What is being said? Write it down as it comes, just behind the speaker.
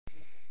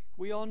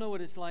We all know what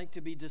it's like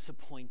to be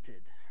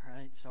disappointed,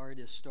 right? Sorry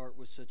to start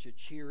with such a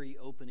cheery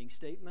opening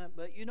statement,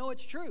 but you know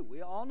it's true. We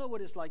all know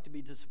what it's like to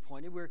be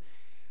disappointed.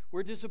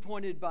 We're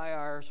disappointed by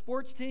our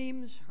sports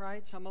teams,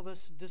 right? Some of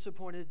us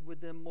disappointed with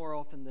them more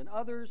often than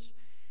others,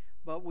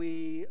 but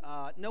we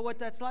know what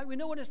that's like. We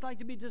know what it's like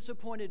to be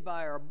disappointed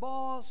by our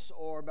boss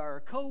or by our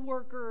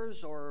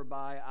coworkers or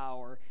by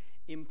our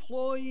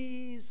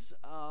employees.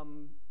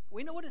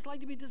 We know what it's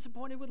like to be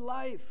disappointed with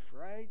life,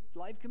 right?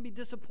 Life can be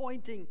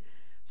disappointing.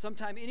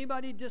 Sometime.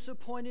 Anybody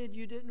disappointed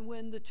you didn't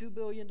win the $2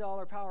 billion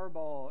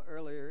Powerball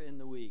earlier in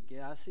the week?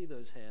 Yeah, I see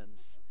those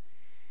hands.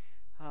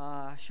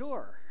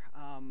 Sure.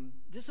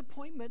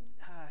 Disappointment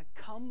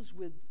comes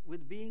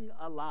with being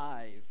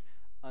alive,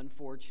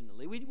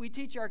 unfortunately. We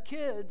teach our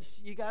kids,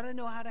 you got to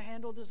know how to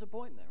handle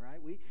disappointment, right?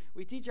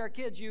 We teach our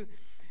kids,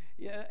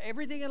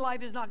 everything in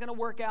life is not going to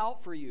work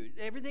out for you.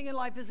 Everything in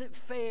life isn't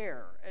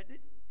fair.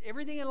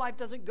 Everything in life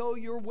doesn't go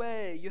your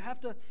way. You have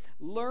to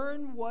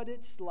learn what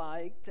it's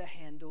like to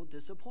handle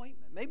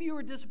disappointment. Maybe you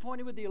were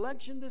disappointed with the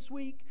election this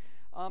week.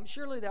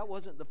 Surely that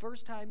wasn't the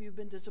first time you've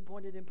been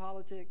disappointed in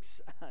politics.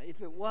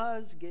 If it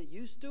was, get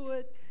used to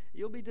it.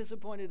 You'll be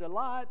disappointed a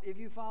lot if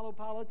you follow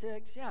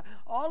politics. Yeah,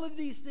 all of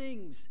these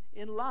things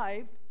in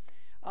life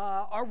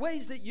are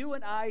ways that you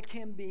and I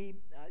can be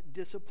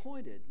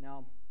disappointed.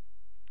 Now,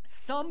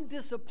 some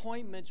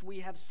disappointments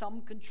we have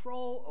some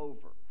control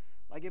over.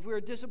 Like if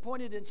we're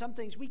disappointed in some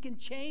things, we can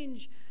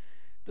change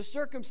the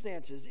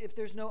circumstances. If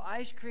there's no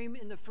ice cream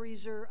in the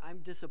freezer, I'm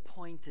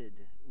disappointed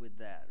with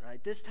that,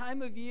 right? This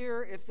time of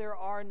year, if there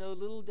are no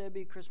Little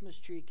Debbie Christmas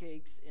tree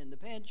cakes in the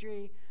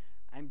pantry,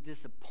 I'm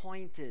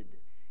disappointed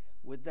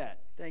with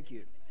that. Thank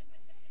you.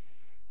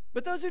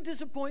 But those are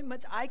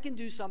disappointments I can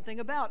do something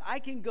about. I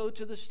can go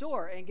to the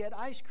store and get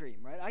ice cream,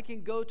 right? I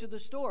can go to the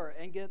store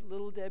and get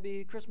Little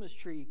Debbie Christmas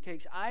tree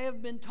cakes. I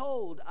have been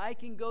told I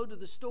can go to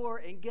the store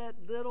and get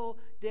Little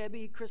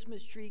Debbie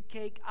Christmas tree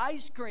cake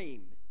ice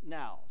cream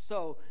now.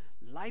 So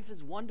life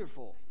is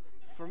wonderful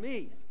for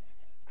me.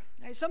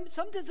 Now,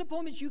 some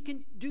disappointments you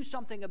can do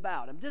something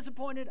about. I'm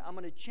disappointed, I'm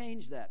going to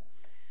change that.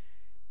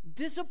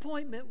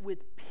 Disappointment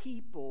with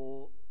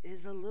people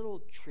is a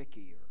little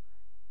trickier.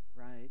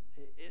 Right?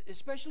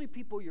 Especially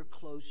people you're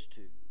close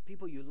to,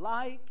 people you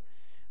like,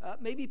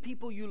 maybe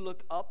people you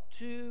look up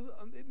to,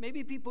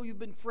 maybe people you've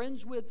been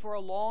friends with for a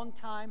long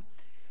time.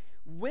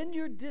 When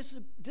you're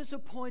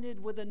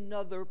disappointed with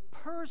another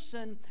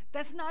person,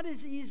 that's not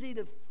as easy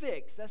to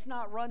fix. That's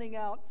not running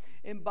out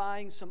and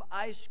buying some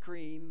ice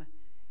cream.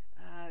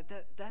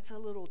 That's a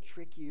little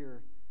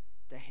trickier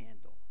to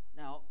handle.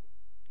 Now,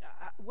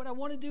 what I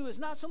want to do is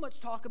not so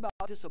much talk about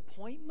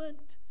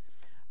disappointment.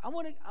 I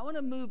want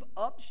to move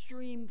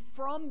upstream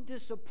from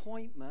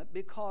disappointment,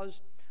 because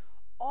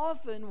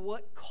often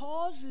what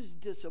causes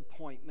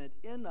disappointment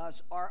in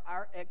us are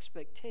our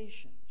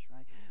expectations,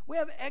 right? We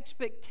have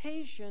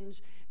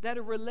expectations that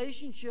a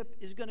relationship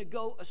is going to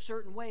go a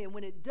certain way, and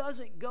when it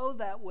doesn't go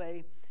that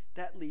way,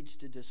 that leads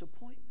to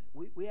disappointment.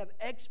 We have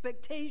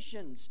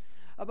expectations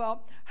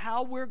about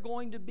how we're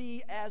going to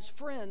be as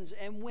friends,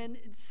 and when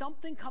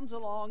something comes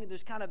along and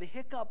there's kind of a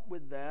hiccup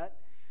with that,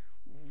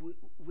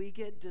 we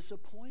get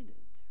disappointed.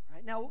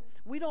 Right? Now,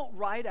 we don't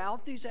write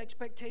out these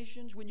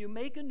expectations. When you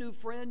make a new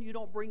friend, you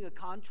don't bring a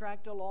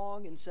contract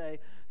along and say,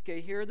 okay,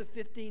 here are the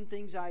 15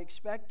 things I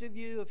expect of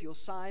you, if you'll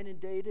sign and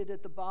date it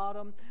at the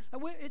bottom.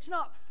 It's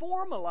not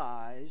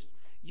formalized.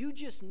 You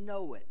just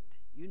know it.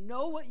 You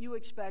know what you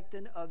expect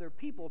in other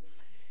people.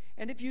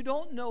 And if you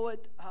don't know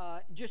it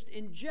just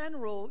in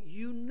general,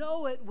 you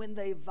know it when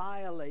they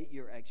violate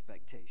your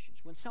expectations.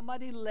 When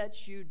somebody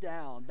lets you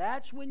down,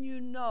 that's when you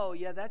know,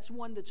 yeah, that's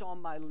one that's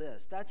on my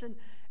list. That's an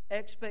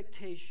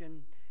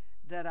expectation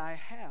that I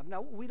have.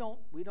 Now, we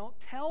don't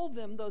tell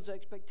them those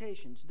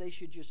expectations. They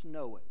should just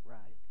know it, right?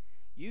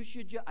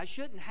 I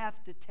shouldn't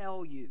have to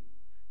tell you.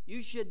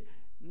 You should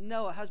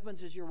know.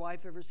 Husbands, has your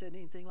wife ever said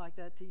anything like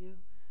that to you?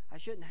 I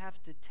shouldn't have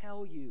to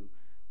tell you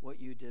what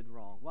you did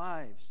wrong.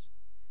 Wives,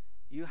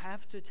 you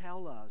have to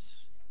tell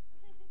us,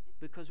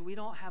 because we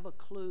don't have a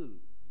clue.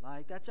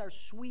 Like, that's our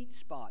sweet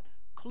spot.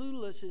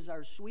 Clueless is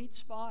our sweet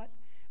spot.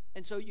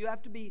 And so you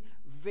have to be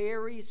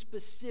very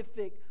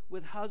specific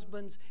with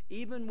husbands,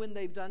 even when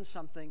they've done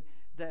something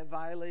that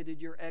violated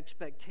your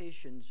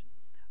expectations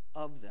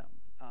of them.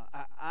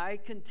 I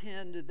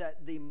contend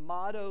that the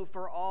motto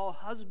for all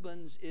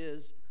husbands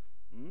is,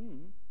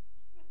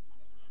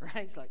 right?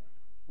 It's like,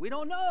 we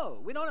don't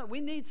know. We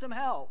need some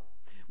help.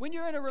 When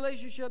you're in a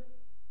relationship,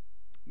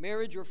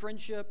 marriage or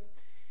friendship,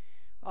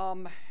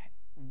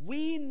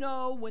 we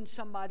know when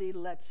somebody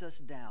lets us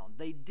down.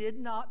 They did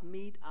not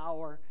meet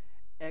our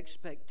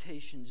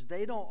expectations.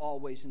 They don't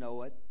always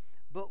know it,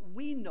 but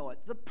we know it.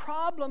 The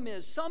problem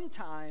is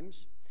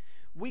sometimes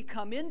we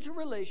come into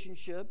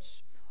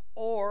relationships,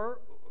 or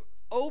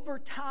over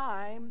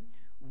time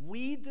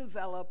we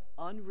develop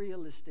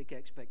unrealistic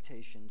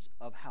expectations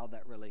of how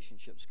that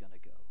relationship's going to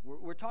go.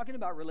 We're talking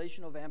about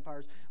relational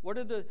vampires. What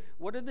are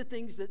the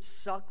things that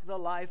suck the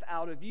life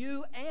out of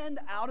you and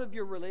out of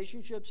your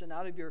relationships and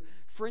out of your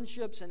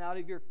friendships and out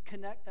of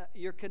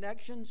your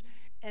connections?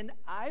 And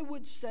I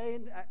would say,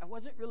 and I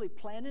wasn't really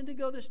planning to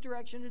go this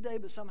direction today,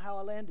 but somehow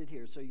I landed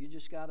here, so you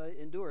just got to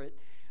endure it.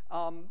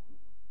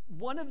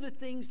 One of the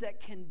things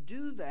that can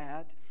do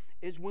that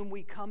is when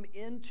we come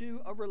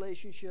into a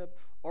relationship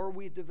or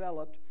we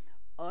developed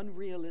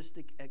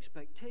unrealistic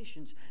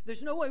expectations.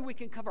 There's no way we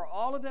can cover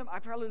all of them. I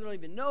probably don't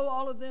even know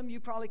all of them. You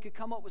probably could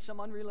come up with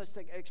some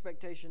unrealistic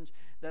expectations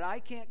that I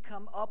can't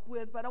come up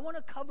with, but I want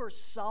to cover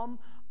some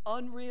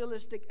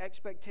unrealistic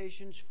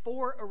expectations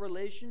for a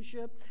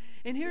relationship.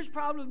 And here's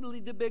probably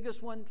the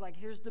biggest one, like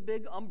here's the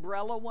big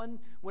umbrella one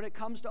when it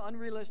comes to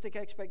unrealistic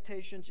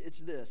expectations. It's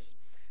this: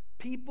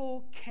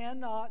 people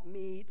cannot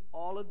meet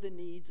all of the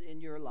needs in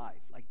your life.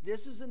 Like,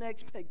 this is an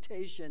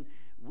expectation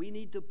we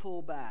need to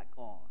pull back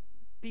on.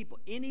 People,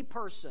 any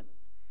person,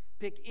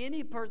 pick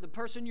any person, the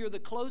person you're the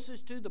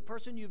closest to, the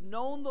person you've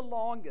known the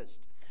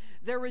longest.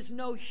 There is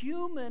no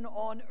human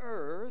on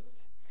earth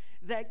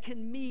that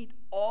can meet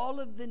all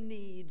of the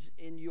needs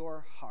in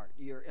your heart.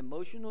 Your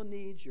emotional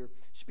needs, your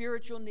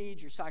spiritual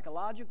needs, your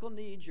psychological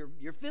needs,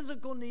 your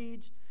physical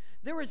needs.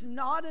 There is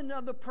not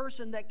another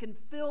person that can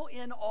fill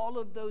in all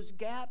of those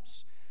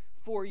gaps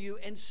for you.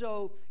 And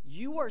so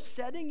you are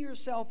setting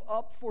yourself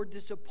up for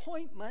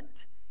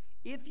disappointment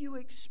if you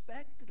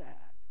expect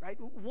that. Right?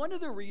 One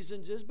of the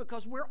reasons is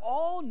because we're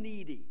all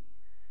needy.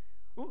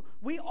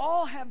 We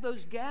all have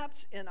those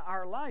gaps in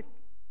our life.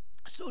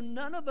 So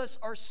none of us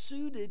are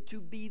suited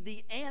to be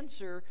the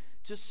answer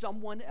to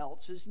someone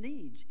else's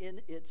needs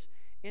in its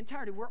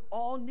entirety. We're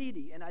all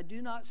needy. And I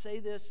do not say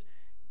this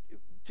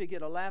to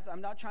get a laugh. I'm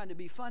not trying to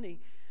be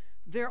funny.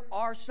 There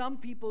are some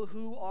people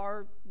who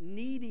are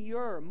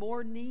needier,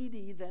 more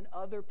needy than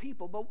other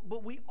people.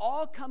 But we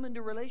all come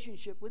into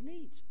relationship with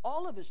needs.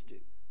 All of us do.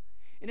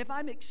 And if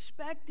I'm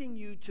expecting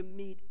you to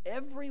meet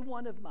every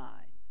one of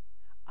mine,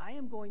 I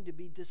am going to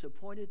be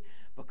disappointed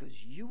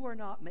because you are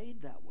not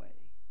made that way.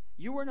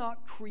 You are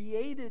not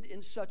created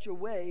in such a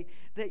way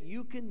that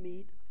you can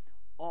meet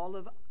all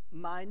of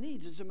my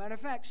needs. As a matter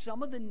of fact,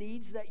 some of the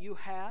needs that you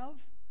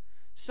have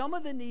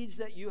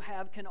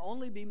can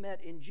only be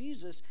met in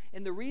Jesus.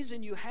 And the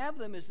reason you have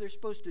them is they're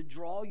supposed to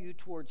draw you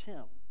towards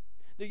Him.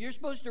 That you're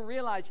supposed to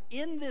realize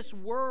in this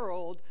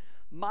world,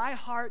 my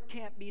heart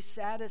can't be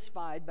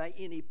satisfied by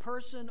any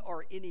person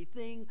or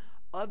anything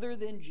other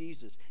than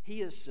Jesus.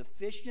 He is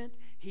sufficient.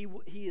 He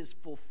is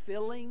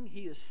fulfilling.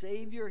 He is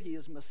Savior. He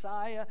is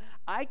Messiah.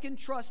 I can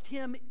trust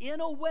Him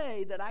in a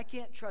way that I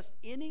can't trust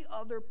any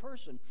other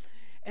person.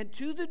 And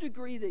to the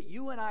degree that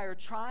you and I are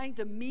trying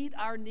to meet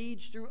our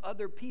needs through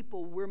other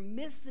people, we're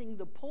missing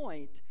the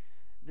point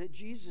that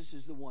Jesus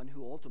is the one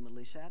who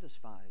ultimately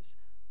satisfies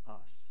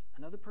us.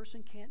 Another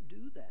person can't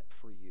do that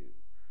for you.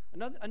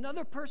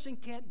 Another person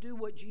can't do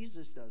what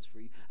Jesus does for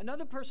you.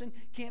 Another person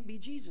can't be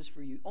Jesus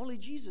for you. Only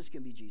Jesus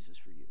can be Jesus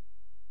for you.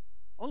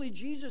 Only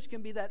Jesus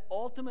can be that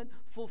ultimate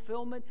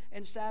fulfillment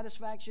and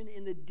satisfaction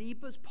in the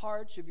deepest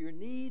parts of your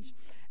needs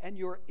and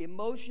your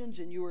emotions,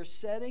 and you are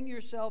setting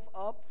yourself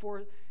up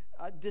for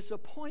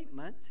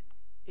disappointment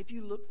if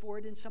you look for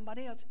it in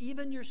somebody else.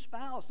 Even your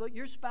spouse. Look,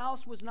 your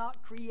spouse was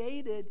not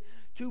created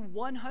to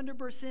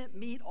 100%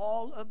 meet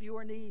all of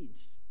your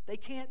needs. They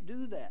can't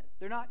do that.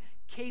 They're not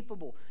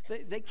capable.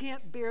 They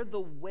can't bear the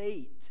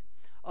weight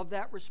of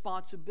that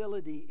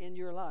responsibility in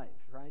your life,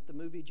 right? The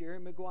movie Jerry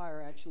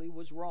Maguire actually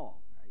was wrong.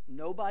 Right?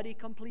 Nobody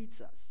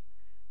completes us.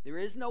 There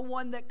is no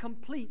one that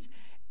completes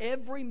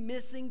every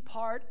missing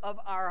part of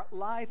our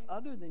life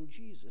other than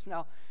Jesus.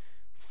 Now,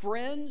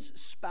 friends,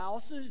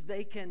 spouses,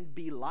 they can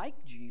be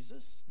like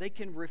Jesus. They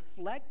can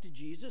reflect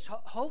Jesus.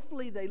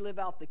 Hopefully they live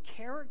out the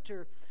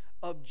character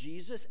of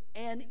Jesus.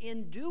 And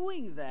in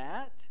doing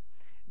that,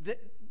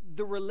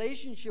 the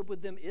relationship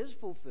with them is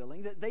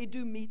fulfilling, that they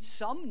do meet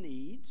some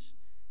needs,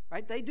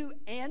 right? They do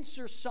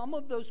answer some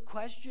of those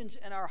questions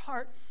in our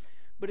heart.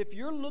 But if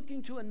you're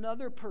looking to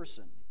another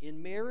person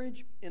in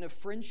marriage, in a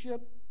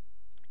friendship,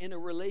 in a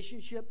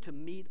relationship to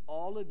meet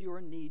all of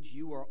your needs,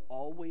 you are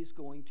always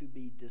going to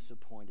be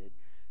disappointed,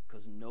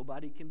 because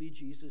nobody can be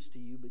Jesus to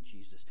you but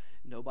Jesus.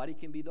 Nobody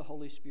can be the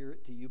Holy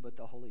Spirit to you but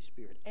the Holy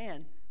Spirit.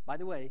 And, by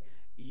the way,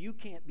 you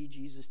can't be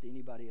Jesus to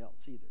anybody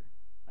else either.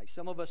 Like,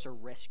 some of us are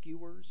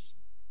rescuers.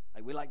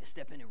 Like, we like to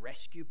step in and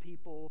rescue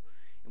people,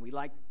 and we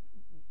like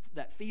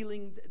that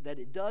feeling that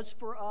it does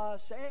for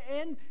us.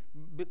 And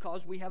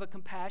because we have a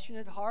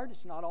compassionate heart,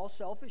 it's not all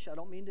selfish. I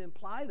don't mean to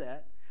imply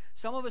that.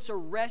 Some of us are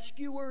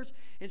rescuers,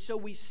 and so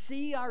we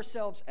see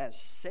ourselves as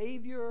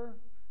Savior.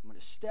 I'm going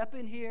to step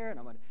in here, and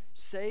I'm going to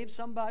save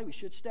somebody. We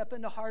should step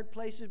into hard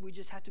places. We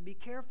just have to be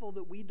careful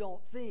that we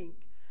don't think,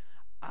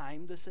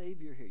 I'm the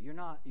Savior here. You're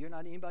not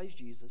anybody's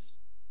Jesus.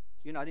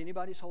 You're not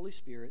anybody's Holy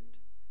Spirit.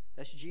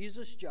 That's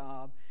Jesus'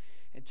 job.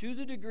 And to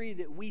the degree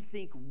that we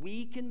think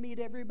we can meet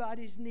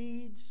everybody's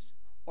needs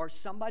or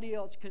somebody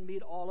else can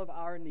meet all of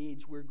our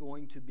needs, we're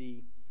going to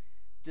be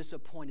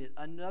disappointed.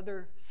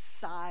 Another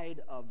side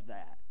of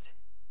that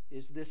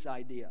is this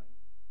idea.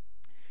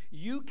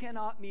 You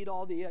cannot meet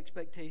all the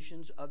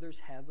expectations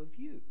others have of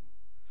you.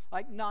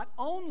 Like, not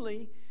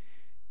only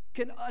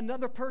can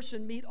another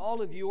person meet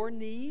all of your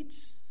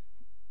needs,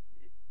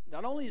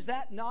 not only is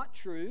that not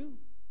true,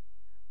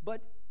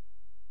 but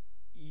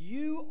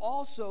you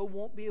also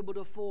won't be able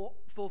to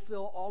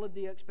fulfill all of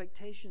the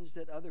expectations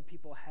that other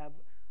people have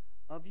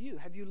of you.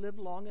 Have you lived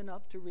long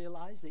enough to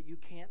realize that you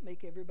can't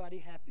make everybody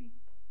happy?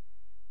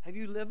 Have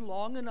you lived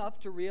long enough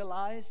to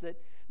realize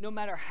that no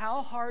matter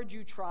how hard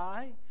you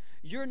try,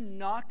 you're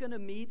not going to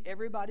meet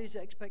everybody's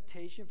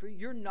expectation for you?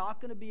 You're not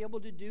going to be able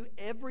to do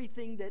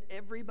everything that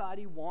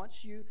everybody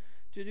wants you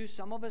to do.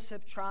 Some of us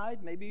have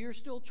tried. Maybe you're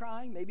still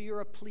trying. Maybe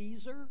you're a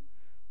pleaser.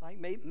 Like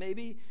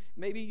maybe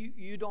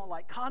you don't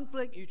like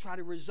conflict. You try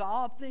to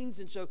resolve things,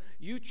 and so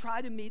you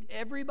try to meet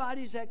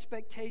everybody's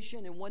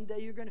expectation, and one day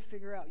you're going to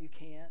figure out you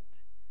can't.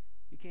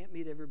 You can't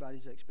meet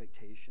everybody's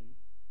expectation.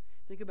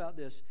 Think about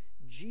this.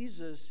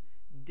 Jesus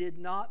did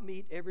not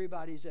meet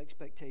everybody's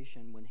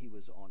expectation when he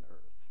was on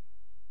earth.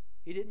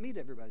 He didn't meet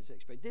everybody's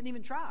expectation. Didn't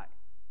even try.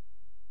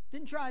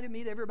 Didn't try to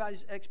meet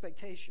everybody's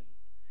expectation.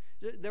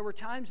 There were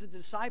times the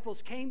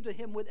disciples came to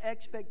him with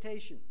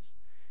expectations.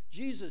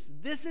 Jesus,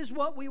 this is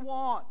what we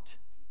want.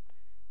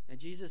 And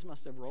Jesus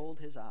must have rolled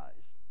his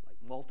eyes like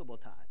multiple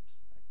times.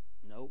 Like,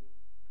 nope,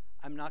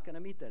 I'm not going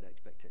to meet that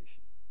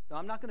expectation. No,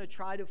 I'm not going to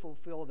try to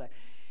fulfill that.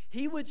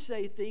 He would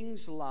say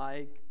things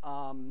like,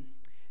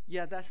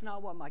 yeah, that's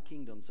not what my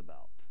kingdom's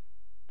about.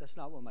 That's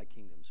not what my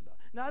kingdom's about.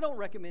 Now, I don't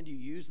recommend you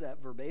use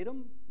that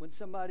verbatim when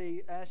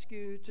somebody asks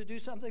you to do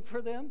something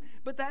for them,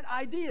 but that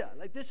idea,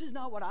 like, this is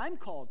not what I'm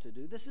called to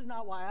do. This is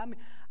not why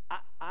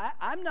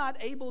I'm not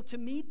able to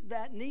meet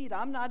that need.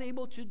 I'm not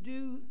able to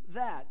do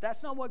that.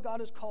 That's not what God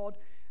has called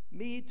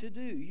me to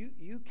do.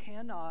 You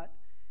cannot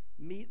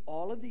meet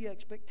all of the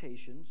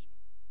expectations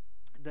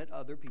that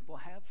other people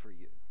have for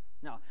you.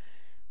 Now,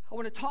 I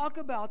want to talk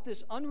about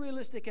this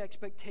unrealistic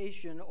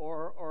expectation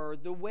or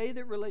the way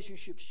that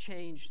relationships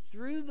change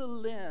through the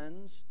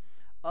lens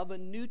of a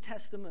New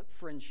Testament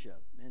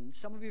friendship. And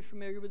some of you are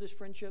familiar with this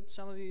friendship.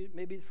 Some of you,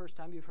 maybe the first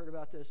time you've heard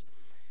about this.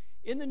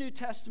 In the New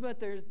Testament,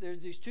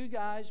 there's these two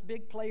guys,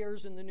 big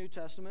players in the New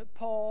Testament.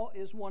 Paul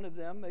is one of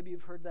them. Maybe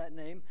you've heard that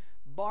name.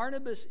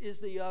 Barnabas is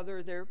the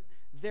other.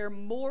 They're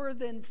more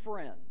than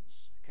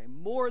friends. Okay,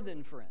 more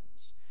than friends.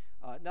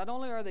 Not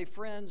only are they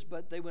friends,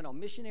 but they went on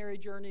missionary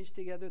journeys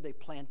together. They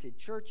planted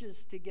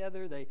churches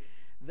together.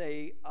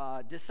 They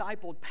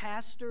discipled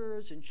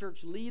pastors and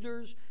church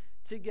leaders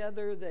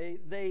together.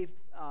 They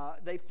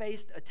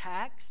faced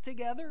attacks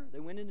together.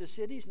 They went into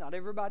cities. Not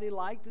everybody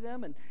liked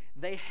them, and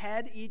they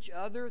had each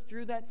other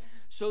through that.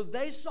 So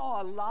they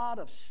saw a lot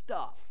of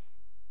stuff.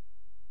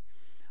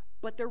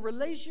 But their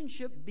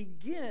relationship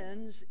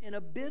begins in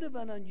a bit of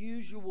an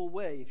unusual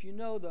way. If you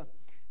know the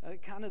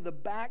kind of the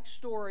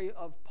backstory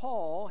of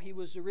Paul, he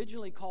was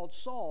originally called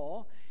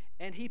Saul,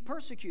 and he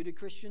persecuted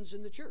Christians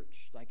in the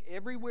church. Like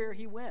everywhere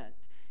he went,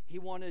 he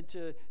wanted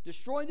to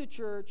destroy the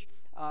church.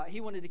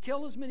 He wanted to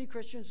kill as many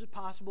Christians as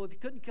possible. If he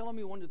couldn't kill them,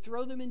 he wanted to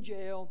throw them in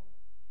jail.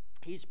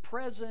 He's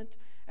present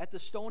at the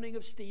stoning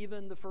of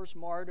Stephen, the first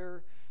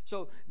martyr.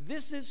 So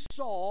this is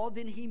Saul.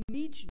 Then he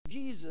meets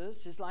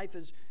Jesus. His life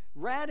is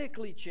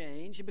radically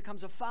changed. He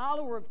becomes a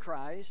follower of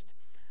Christ.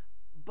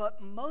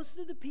 But most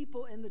of the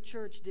people in the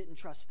church didn't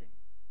trust him.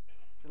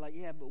 They're like,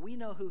 yeah, but we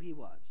know who he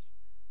was.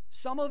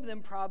 Some of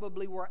them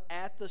probably were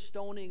at the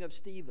stoning of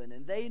Stephen,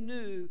 and they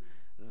knew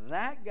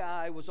that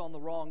guy was on the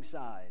wrong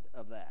side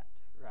of that,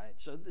 right?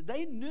 So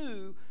they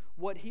knew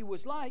what he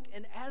was like,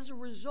 and as a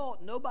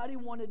result, nobody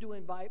wanted to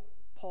invite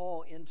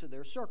Paul into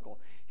their circle.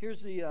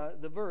 Here's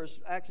the verse,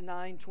 Acts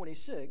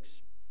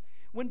 9:26.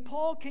 When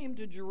Paul came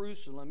to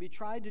Jerusalem, he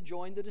tried to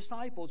join the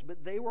disciples,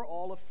 but they were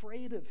all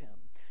afraid of him,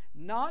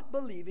 not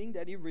believing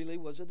that he really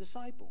was a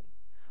disciple.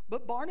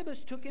 But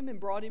Barnabas took him and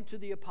brought him to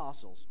the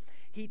apostles.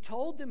 He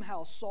told them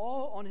how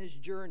Saul on his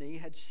journey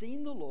had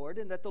seen the Lord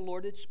and that the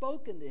Lord had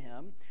spoken to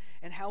him,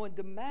 and how in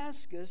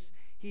Damascus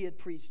he had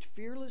preached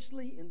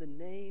fearlessly in the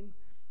name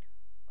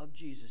of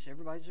Jesus.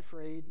 Everybody's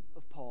afraid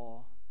of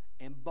Paul,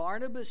 and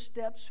Barnabas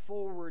steps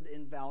forward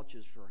and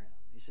vouches for him.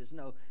 He says,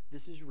 no,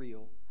 this is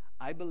real.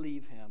 I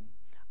believe him.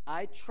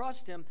 I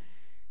trust him.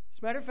 As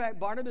a matter of fact,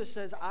 Barnabas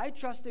says, I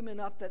trust him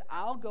enough that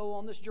I'll go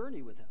on this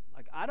journey with him.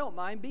 Like, I don't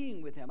mind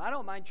being with him. I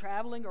don't mind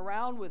traveling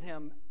around with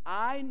him.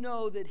 I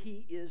know that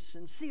he is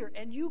sincere.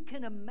 And you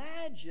can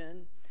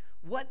imagine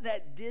what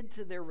that did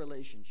to their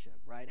relationship,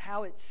 right?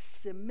 How it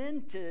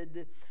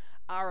cemented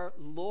our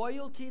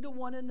loyalty to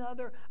one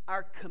another,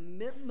 our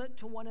commitment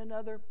to one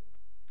another.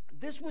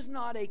 This was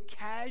not a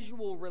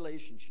casual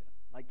relationship.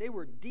 Like, they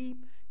were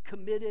deep,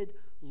 committed,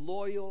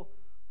 loyal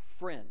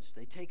friends.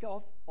 They take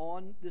off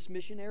on this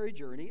missionary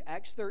journey.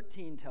 Acts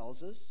 13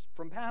 tells us,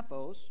 from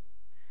Paphos,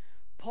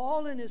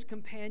 Paul and his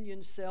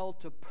companions sailed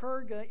to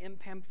Perga in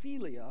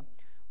Pamphylia,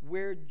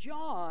 where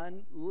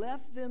John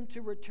left them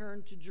to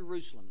return to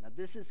Jerusalem. Now,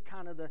 this is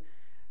kind of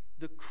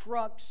the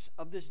crux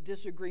of this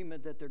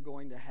disagreement that they're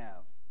going to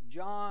have.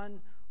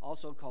 John,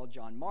 also called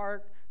John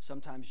Mark,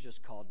 sometimes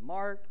just called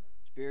Mark.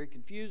 It's very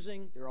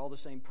confusing. They're all the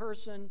same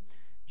person.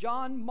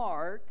 John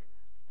Mark,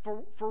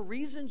 for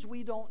reasons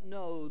we don't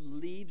know,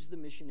 leaves the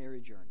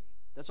missionary journey.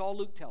 That's all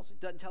Luke tells us.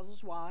 He doesn't tell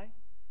us why.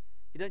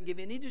 He doesn't give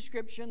any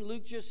description.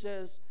 Luke just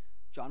says,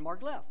 John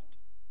Mark left.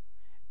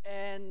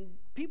 And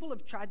people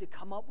have tried to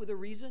come up with a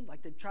reason,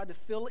 like they've tried to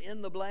fill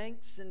in the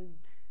blanks, and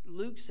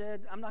Luke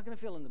said, I'm not going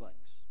to fill in the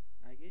blanks.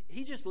 Right?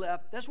 He just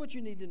left. That's what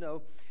you need to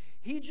know.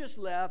 He just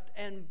left,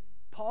 and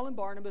Paul and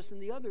Barnabas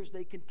and the others,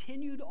 they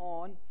continued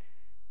on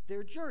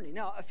their journey.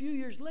 Now, a few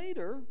years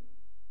later,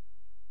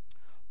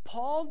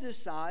 Paul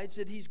decides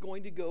that he's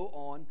going to go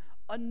on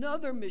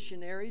another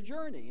missionary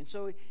journey. And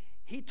so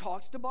he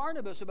talks to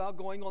Barnabas about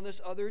going on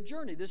this other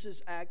journey. This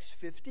is Acts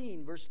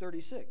 15, verse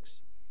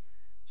 36.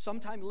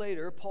 Sometime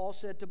later, Paul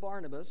said to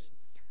Barnabas,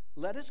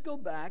 let us go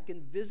back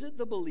and visit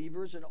the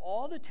believers in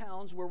all the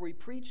towns where we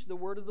preach the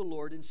word of the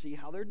Lord and see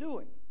how they're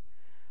doing.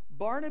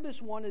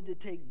 Barnabas wanted to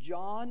take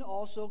John,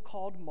 also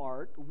called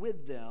Mark,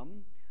 with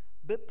them,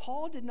 but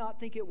Paul did not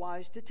think it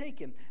wise to take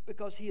him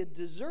because he had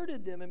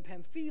deserted them in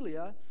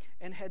Pamphylia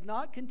and had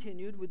not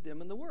continued with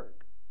them in the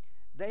work.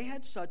 They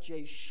had such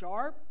a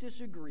sharp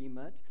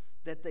disagreement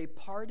that they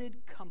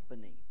parted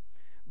company.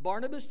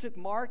 Barnabas took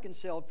Mark and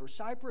sailed for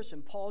Cyprus,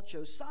 and Paul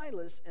chose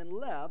Silas and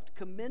left,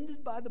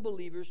 commended by the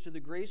believers to the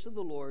grace of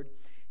the Lord.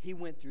 He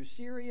went through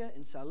Syria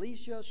and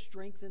Cilicia,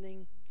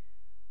 strengthening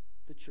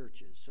the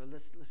churches. So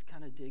let's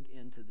kind of dig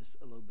into this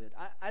a little bit.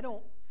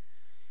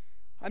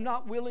 I'm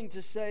not willing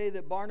to say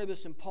that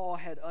Barnabas and Paul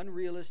had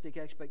unrealistic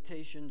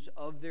expectations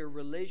of their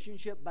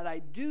relationship, but I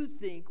do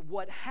think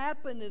what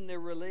happened in their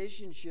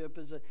relationship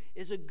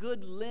is a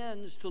good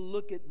lens to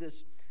look at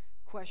this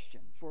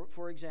question.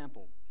 For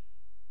example,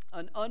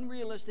 an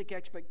unrealistic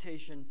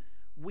expectation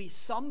we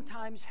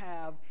sometimes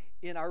have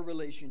in our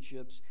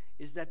relationships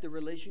is that the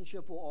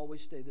relationship will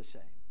always stay the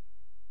same.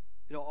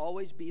 It'll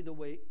always be the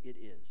way it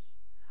is.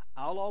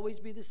 I'll always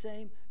be the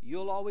same.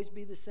 You'll always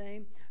be the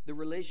same. The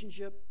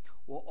relationship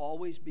will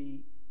always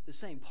be the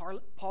same.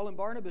 Paul and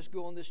Barnabas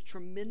go on this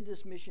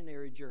tremendous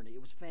missionary journey.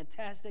 It was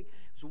fantastic.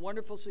 It was a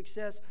wonderful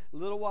success. A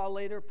little while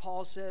later,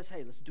 Paul says,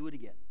 hey, let's do it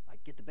again.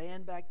 Like, get the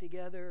band back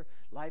together,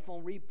 life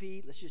on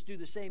repeat. Let's just do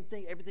the same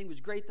thing. Everything was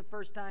great the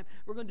first time.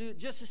 We're going to do it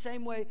just the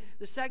same way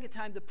the second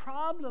time. The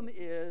problem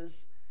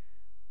is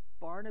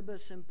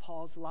Barnabas and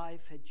Paul's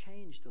life had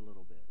changed a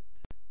little bit.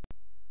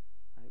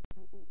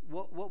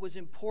 What was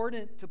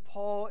important to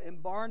Paul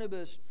and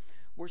Barnabas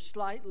were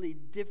slightly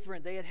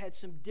different. They had had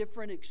some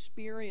different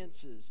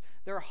experiences.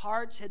 Their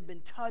hearts had been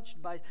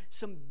touched by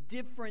some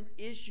different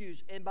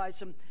issues and by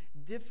some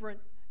different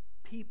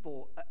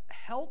people.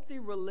 Healthy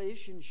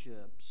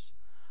relationships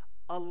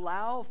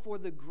allow for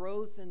the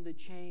growth and the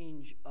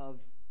change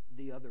of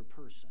the other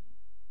person.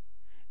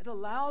 It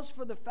allows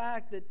for the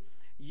fact that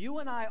you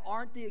and I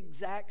aren't the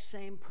exact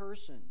same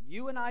person.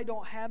 You and I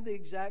don't have the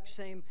exact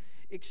same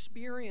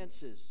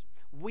experiences.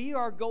 We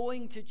are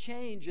going to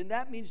change, and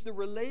that means the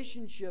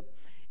relationship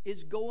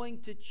is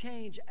going to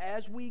change.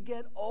 As we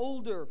get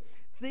older,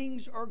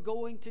 things are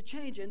going to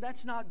change, and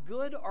that's not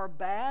good or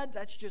bad.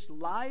 That's just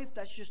life.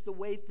 That's just the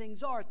way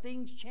things are.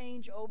 Things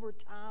change over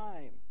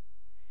time.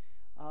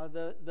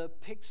 The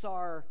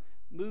Pixar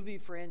movie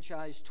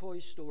franchise Toy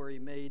Story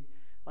made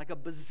like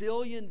 $1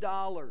 bazillion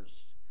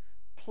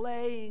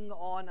playing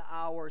on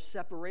our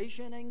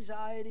separation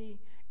anxiety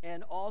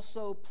and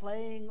also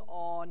playing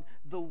on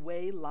the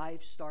way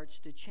life starts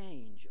to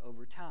change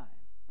over time,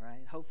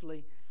 right?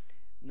 Hopefully,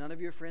 none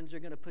of your friends are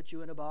going to put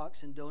you in a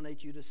box and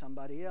donate you to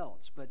somebody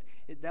else. But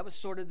that was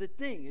sort of the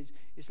thing.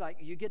 It's like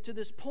you get to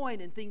this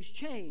point and things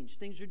change.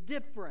 Things are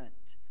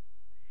different.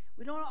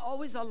 We don't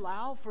always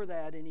allow for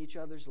that in each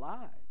other's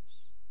lives.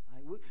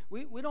 Right?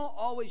 We don't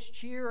always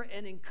cheer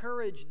and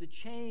encourage the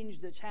change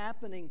that's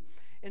happening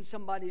in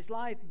somebody's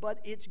life, but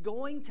it's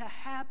going to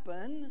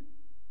happen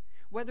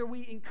whether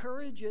we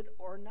encourage it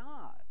or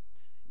not.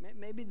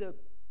 Maybe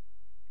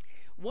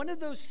one of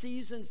those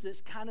seasons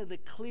that's kind of the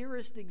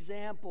clearest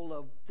example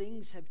of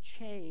things have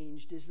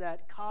changed is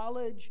that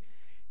college,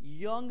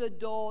 young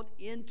adult,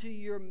 into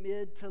your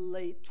mid to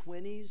late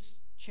 20s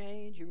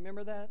change. You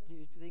remember that? Do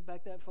you think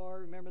back that far?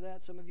 Remember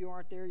that? Some of you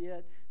aren't there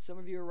yet. Some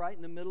of you are right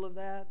in the middle of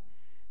that.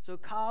 So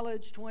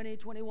college, 20,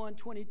 21,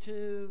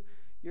 22,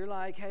 you're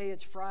like, hey,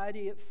 it's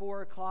Friday at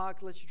 4 o'clock.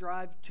 Let's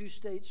drive 2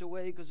 states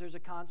away because there's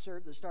a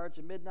concert that starts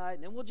at midnight,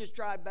 and then we'll just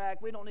drive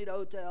back. We don't need a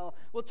hotel.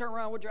 We'll turn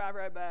around. We'll drive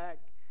right back.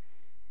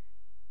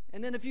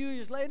 And then a few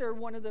years later,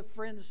 one of the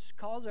friends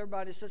calls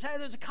everybody and says, hey,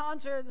 there's a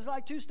concert that's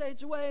like 2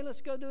 states away.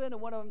 Let's go do it.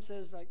 And one of them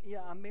says, like,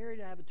 yeah, I'm married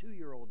and I have a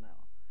 2-year-old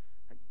now.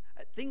 Like,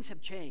 things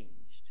have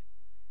changed.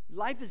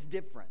 Life is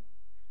different.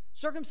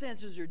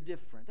 Circumstances are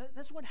different.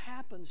 That's what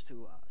happens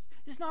to us.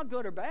 It's not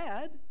good or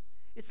bad.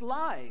 It's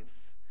life.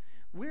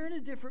 We're in a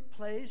different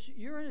place.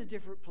 You're in a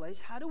different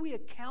place. How do we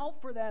account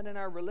for that in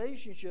our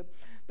relationship?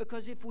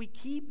 Because if we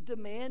keep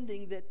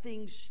demanding that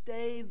things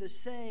stay the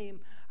same,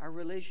 our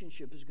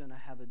relationship is going to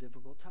have a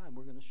difficult time.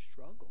 We're going to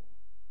struggle.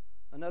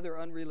 Another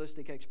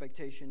unrealistic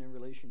expectation in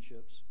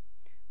relationships: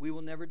 we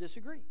will never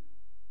disagree.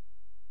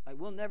 Like,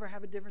 we'll never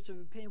have a difference of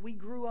opinion. We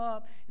grew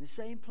up in the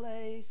same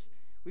place.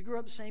 We grew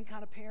up the same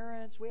kind of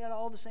parents. We had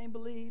all the same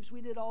beliefs.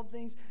 We did all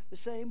things the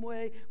same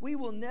way. We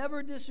will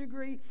never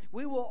disagree.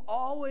 We will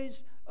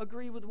always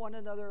agree with one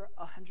another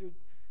 100%.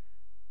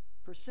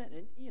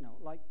 And,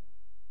 like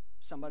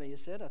somebody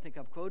has said, I think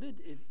I've quoted,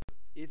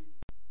 if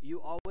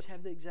you always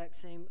have the exact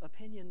same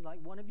opinion, like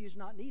one of you is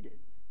not needed.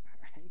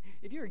 Right?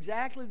 If you're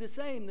exactly the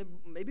same, then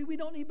maybe we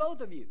don't need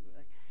both of you.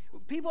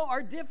 People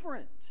are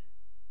different.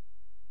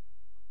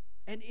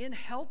 And in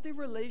healthy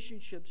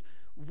relationships,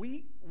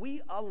 we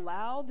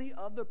allow the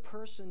other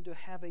person to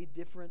have a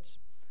difference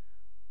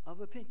of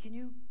opinion. Can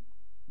you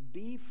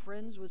be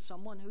friends with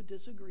someone who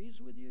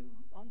disagrees with you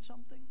on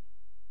something?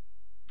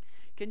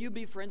 Can you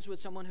be friends with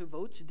someone who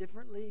votes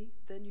differently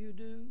than you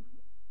do?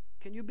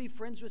 Can you be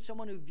friends with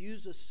someone who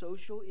views a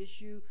social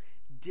issue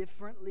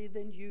differently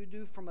than you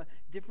do, from a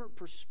different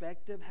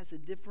perspective, has a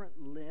different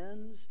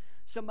lens?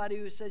 Somebody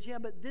who says, yeah,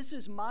 but this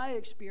is my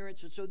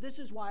experience, and so this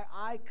is why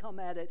I come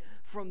at it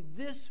from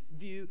this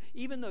view,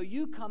 even though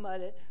you come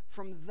at it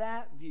from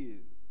that view.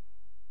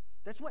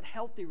 That's what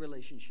healthy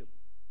relationships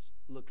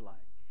look like.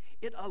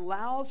 It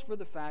allows for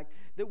the fact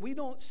that we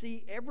don't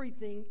see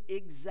everything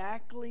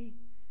exactly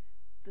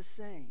the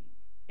same.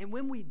 And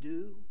when we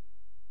do,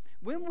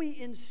 when we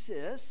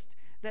insist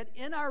that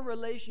in our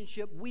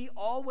relationship we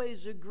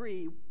always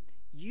agree,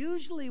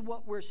 usually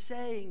what we're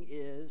saying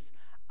is,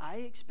 I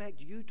expect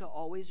you to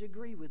always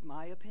agree with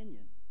my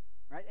opinion.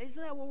 Right?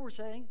 Isn't that what we're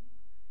saying?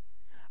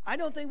 I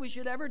don't think we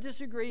should ever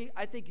disagree.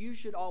 I think you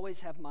should always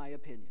have my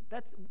opinion.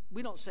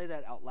 We don't say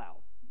that out loud,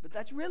 but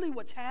that's really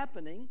what's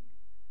happening.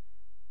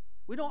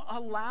 We don't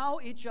allow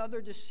each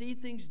other to see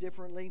things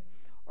differently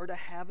or to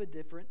have a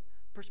different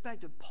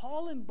perspective.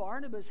 Paul and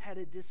Barnabas had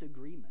a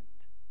disagreement.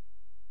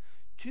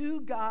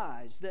 Two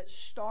guys that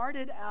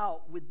started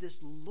out with this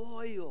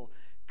loyal,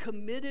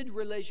 committed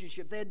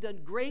relationship. They had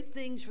done great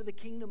things for the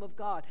kingdom of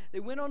God. They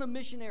went on a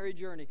missionary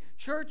journey.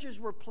 Churches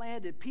were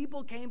planted.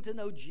 People came to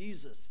know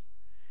Jesus.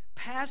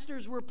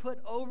 Pastors were put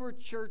over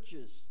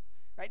churches.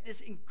 Right?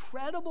 This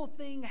incredible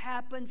thing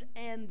happens,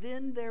 and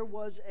then there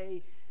was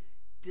a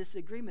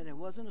disagreement. It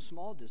wasn't a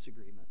small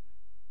disagreement.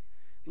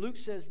 Luke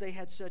says they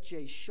had such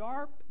a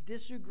sharp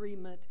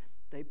disagreement,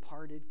 they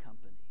parted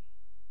company.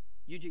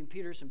 Eugene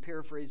Peterson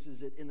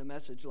paraphrases it in the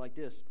Message like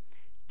this: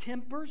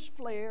 tempers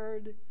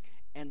flared,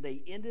 and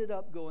they ended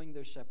up going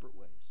their separate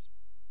ways.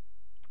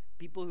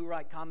 People who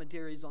write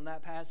commentaries on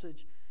that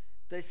passage,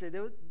 they say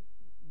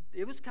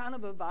it was kind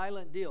of a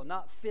violent deal,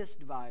 not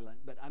fist violent,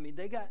 but I mean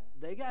they got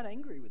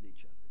angry with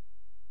each other.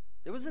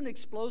 There was an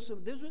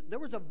explosive, there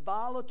was a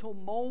volatile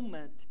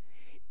moment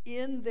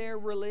in their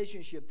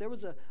relationship. There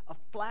was a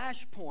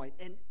flashpoint,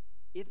 and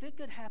if it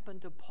could happen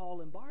to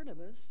Paul and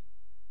Barnabas,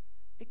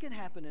 it can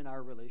happen in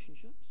our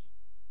relationships.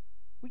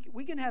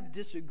 We can have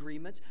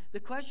disagreements. The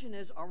question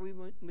is, are we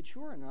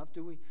mature enough?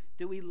 Do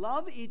we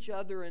love each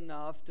other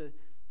enough to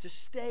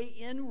stay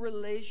in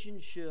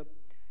relationship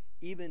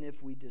even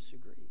if we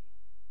disagree?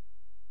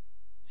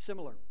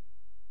 Similar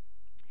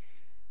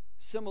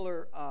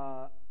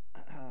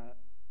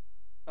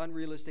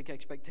unrealistic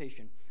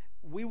expectation.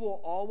 We will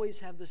always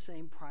have the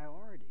same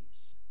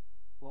priorities.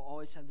 We'll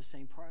always have the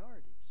same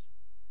priorities.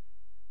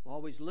 We'll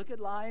always look at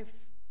life,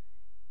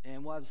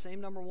 and we'll have the same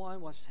number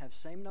one, we'll have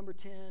same number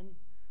 10.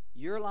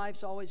 Your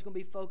life's always going to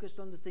be focused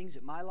on the things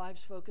that my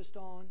life's focused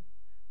on.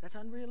 That's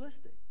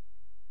unrealistic.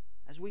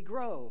 As we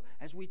grow,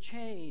 as we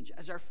change,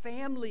 as our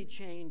family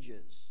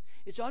changes,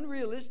 it's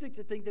unrealistic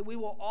to think that we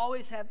will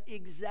always have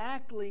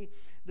exactly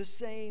the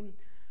same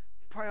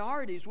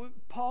priorities.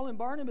 Paul and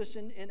Barnabas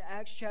in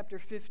Acts chapter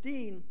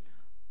 15,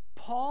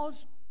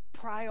 Paul's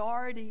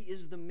priority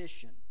is the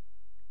mission.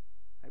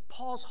 Right?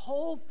 Paul's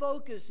whole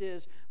focus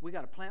is, we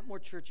got to plant more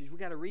churches. We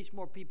got to reach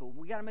more people.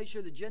 We got to make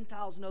sure the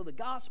Gentiles know the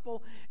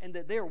gospel and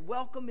that they're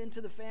welcome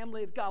into the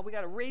family of God. We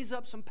got to raise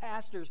up some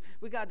pastors.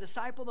 We got to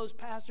disciple those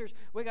pastors.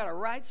 We got to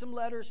write some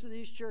letters to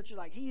these churches.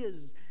 Like, he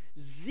is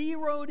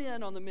zeroed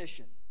in on the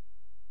mission.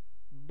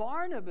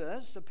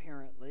 Barnabas,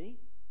 apparently,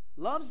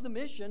 loves the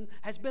mission,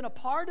 has been a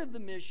part of the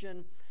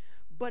mission,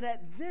 but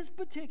at this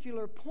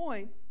particular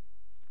point,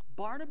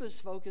 Barnabas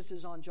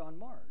focuses on John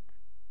Mark.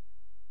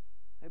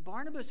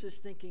 Barnabas is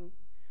thinking,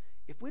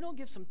 if we don't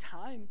give some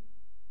time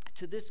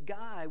to this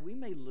guy, we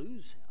may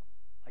lose him.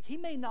 Like, he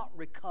may not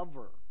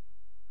recover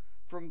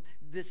from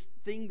this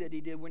thing that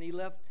he did when he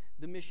left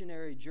the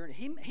missionary journey.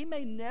 He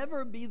may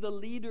never be the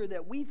leader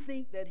that we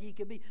think that he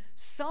could be.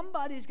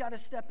 Somebody's got to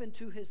step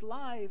into his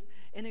life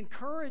and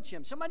encourage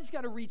him. Somebody's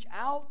got to reach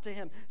out to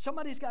him.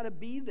 Somebody's got to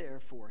be there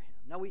for him.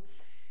 Now,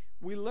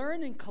 we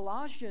learn in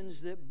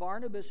Colossians that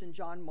Barnabas and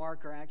John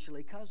Mark are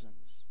actually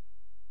cousins.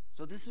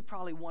 So this is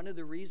probably one of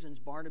the reasons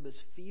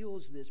Barnabas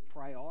feels this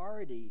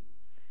priority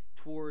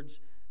towards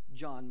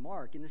John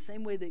Mark. In the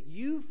same way that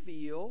you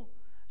feel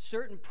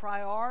certain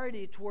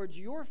priority towards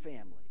your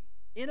family,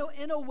 in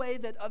a way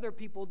that other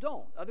people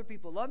don't. Other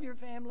people love your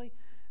family.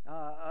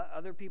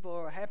 Other people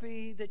are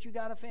happy that you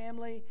got a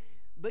family.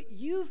 But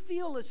you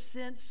feel a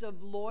sense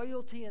of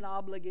loyalty and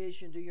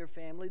obligation to your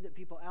family that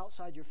people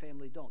outside your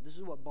family don't. This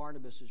is what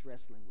Barnabas is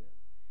wrestling with.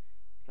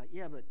 It's like,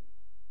 yeah, but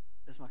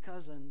that's my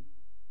cousin,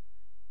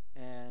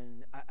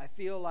 and I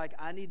feel like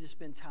I need to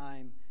spend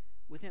time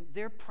with him.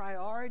 Their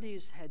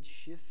priorities had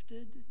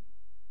shifted,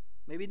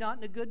 maybe not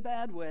in a good,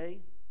 bad way.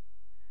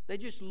 They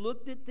just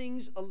looked at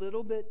things a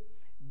little bit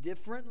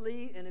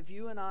differently, and if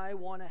you and I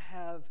want to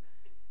have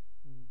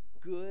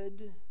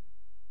good,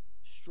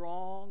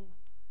 strong,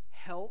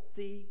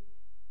 healthy,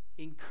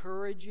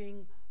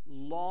 encouraging,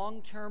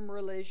 long-term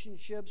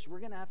relationships, we're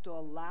going to have to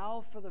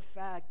allow for the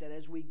fact that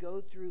as we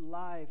go through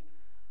life,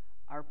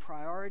 our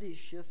priorities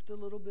shift a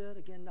little bit.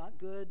 Again, not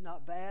good,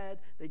 not bad.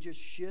 They just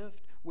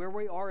shift. Where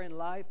we are in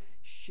life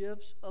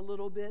shifts a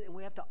little bit, and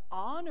we have to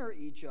honor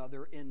each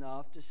other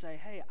enough to say,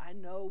 hey, I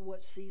know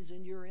what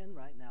season you're in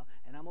right now,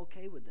 and I'm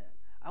okay with that.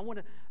 I want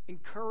to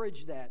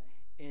encourage that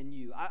in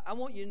you. I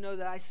want you to know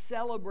that I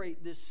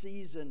celebrate this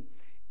season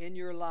in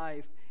your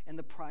life and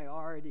the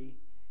priority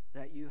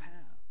that you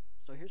have.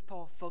 So here's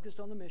Paul,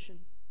 focused on the mission.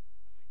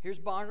 Here's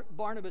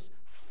Barnabas,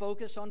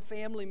 focus on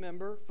family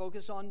member,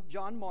 focus on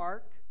John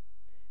Mark.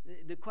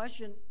 The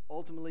question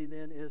ultimately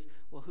then is,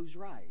 well, who's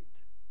right?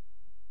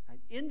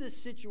 In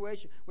this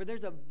situation where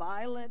there's a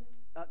violent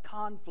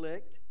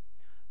conflict,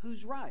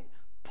 who's right?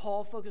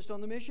 Paul focused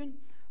on the mission,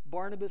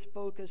 Barnabas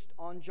focused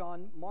on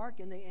John Mark,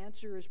 and the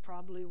answer is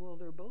probably, well,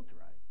 they're both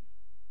right.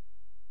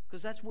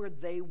 Because that's where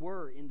they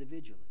were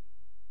individually.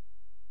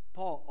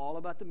 Paul, all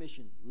about the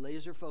mission,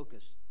 laser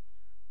focused.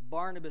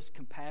 Barnabas,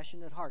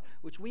 compassionate heart,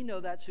 which we know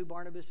that's who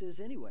Barnabas is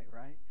anyway,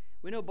 right?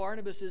 We know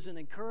Barnabas is an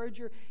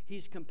encourager.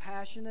 He's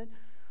compassionate.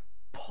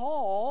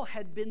 Paul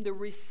had been the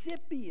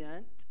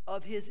recipient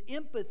of his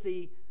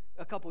empathy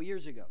a couple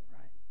years ago,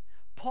 right?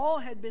 Paul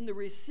had been the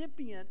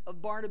recipient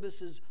of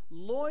Barnabas's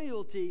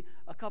loyalty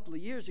a couple of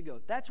years ago.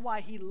 That's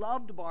why he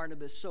loved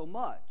Barnabas so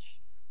much.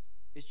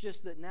 It's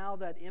just that now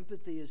that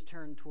empathy is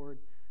turned toward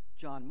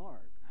John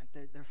Mark.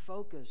 Right? Their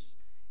focus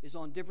is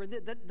on different.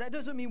 That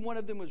doesn't mean one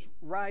of them was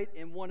right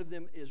and one of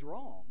them is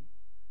wrong.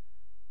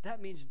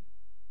 That means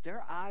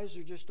their eyes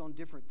are just on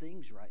different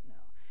things right now.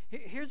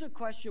 Here's a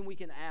question we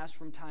can ask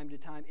from time to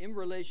time in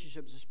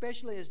relationships,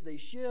 especially as they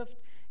shift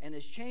and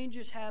as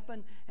changes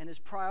happen and as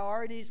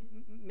priorities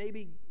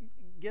maybe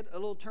get a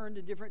little turned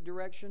in a different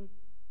direction.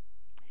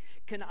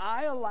 Can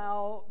I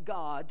allow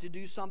God to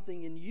do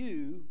something in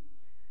you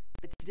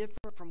that's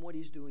different from what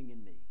he's doing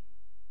in me?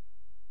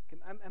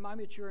 Am I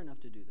mature enough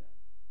to do that?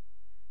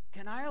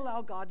 Can I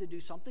allow God to do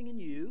something in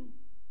you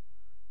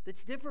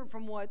that's different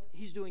from what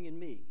he's doing in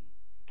me?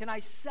 Can I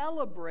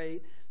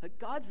celebrate that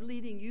God's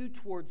leading you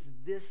towards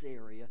this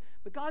area,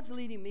 but God's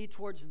leading me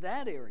towards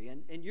that area,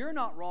 and you're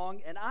not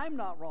wrong, and I'm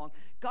not wrong.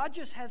 God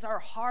just has our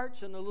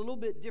hearts in a little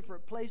bit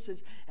different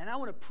places, and I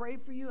want to pray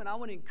for you, and I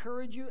want to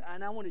encourage you,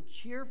 and I want to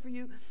cheer for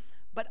you,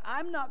 but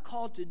I'm not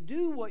called to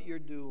do what you're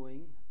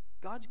doing.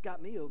 God's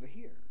got me over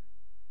here.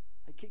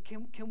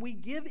 Can we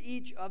give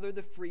each other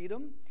the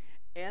freedom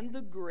and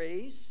the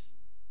grace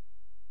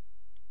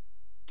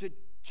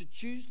to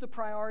choose the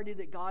priority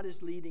that God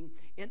is leading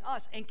in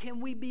us? And can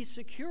we be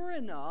secure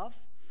enough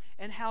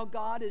in how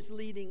God is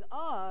leading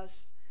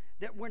us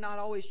that we're not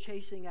always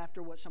chasing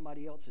after what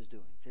somebody else is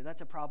doing? See,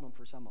 that's a problem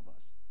for some of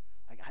us.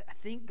 Like, I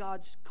think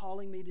God's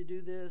calling me to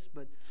do this,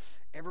 but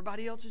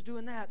everybody else is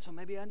doing that, so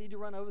maybe I need to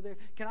run over there.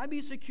 Can I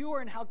be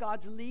secure in how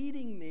God's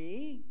leading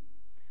me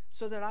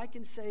so that I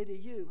can say to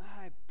you,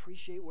 I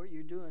appreciate what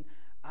you're doing.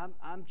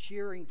 I'm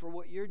cheering for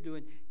what you're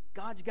doing.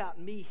 God's got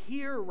me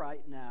here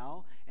right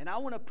now, and I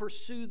want to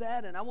pursue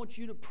that, and I want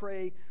you to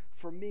pray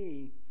for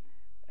me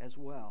as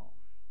well.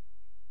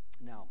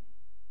 Now,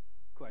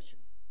 question.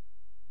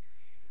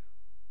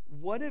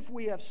 What if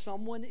we have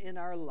someone in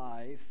our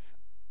life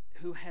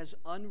who has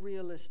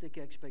unrealistic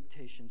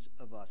expectations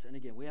of us? And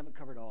again, we haven't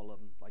covered all of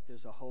them. Like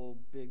there's a whole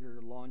bigger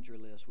laundry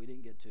list we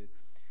didn't get to.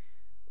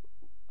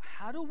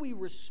 How do we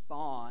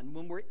respond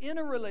when we're in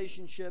a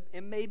relationship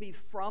and maybe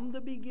from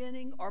the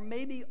beginning or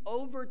maybe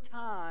over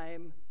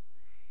time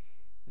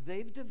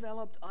they've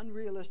developed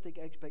unrealistic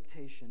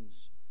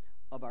expectations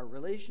of our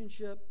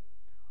relationship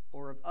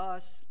or of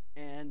us,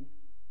 and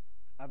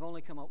I've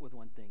only come up with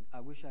one thing.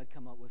 I wish I'd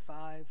come up with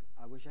 5.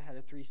 I wish I had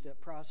a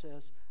 3-step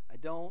process. I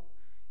don't.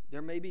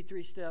 There may be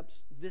 3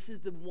 steps. This is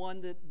the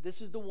one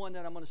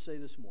that I'm going to say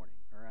this morning,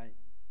 all right?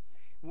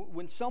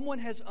 When someone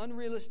has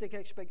unrealistic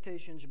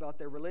expectations about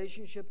their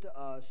relationship to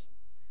us,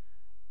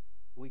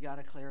 we got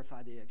to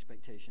clarify the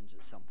expectations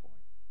at some point.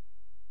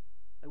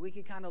 Like we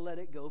can kind of let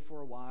it go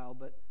for a while,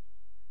 but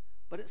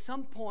at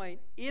some point,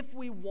 if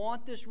we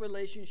want this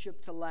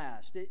relationship to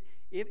last,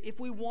 if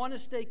we want to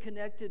stay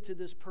connected to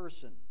this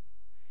person,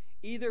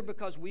 either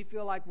because we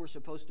feel like we're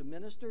supposed to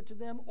minister to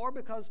them or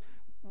because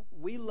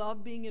we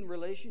love being in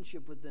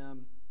relationship with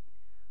them,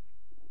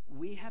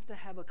 we have to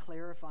have a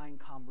clarifying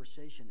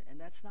conversation. And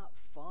that's not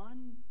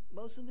fun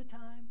most of the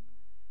time.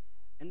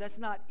 And that's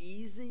not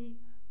easy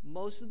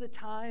most of the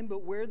time.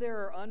 But where there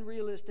are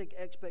unrealistic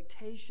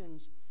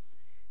expectations,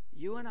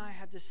 you and I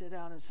have to sit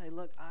down and say,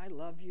 look, I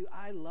love you.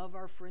 I love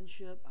our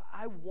friendship.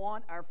 I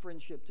want our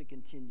friendship to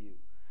continue.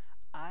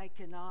 I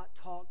cannot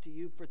talk to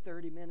you for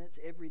 30 minutes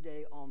every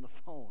day on the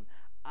phone.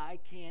 I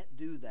can't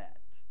do that.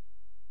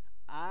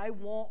 I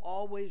won't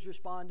always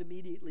respond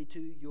immediately to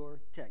your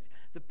text.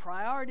 The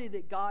priority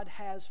that God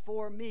has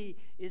for me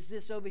is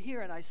this over here,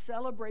 and I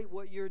celebrate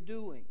what you're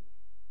doing.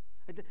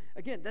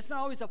 Again, that's not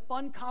always a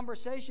fun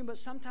conversation, but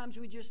sometimes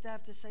we just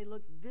have to say,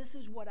 look, this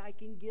is what I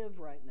can give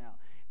right now.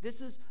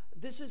 This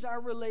is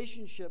our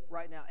relationship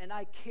right now. And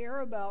I care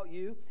about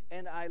you,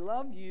 and I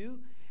love you,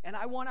 and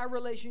I want our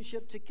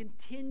relationship to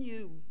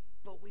continue,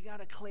 but we got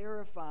to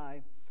clarify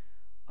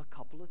a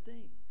couple of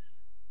things.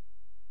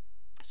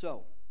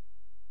 So,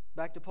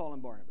 back to Paul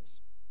and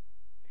Barnabas.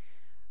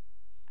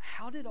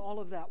 How did all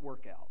of that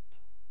work out?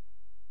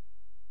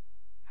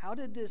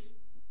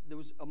 There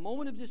was a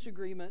moment of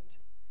disagreement.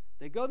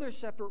 They go their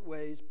separate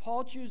ways.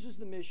 Paul chooses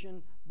the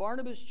mission.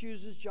 Barnabas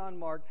chooses John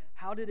Mark.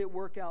 How did it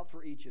work out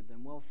for each of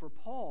them? Well, for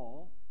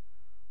Paul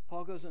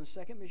goes on a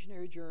second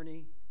missionary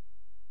journey.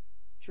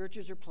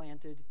 Churches are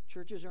planted.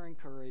 Churches are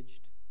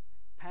encouraged.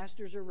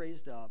 Pastors are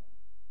raised up.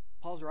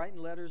 Paul's writing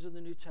letters of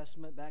the New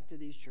Testament back to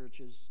these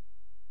churches.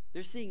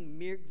 They're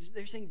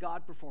seeing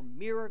God perform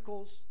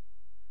miracles.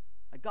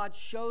 God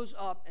shows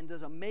up and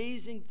does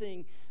amazing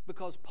things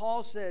because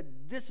Paul said,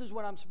 this is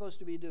what I'm supposed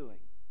to be doing.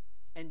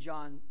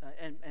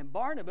 And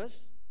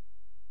Barnabas,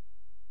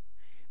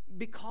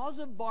 because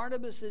of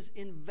Barnabas'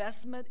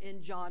 investment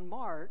in John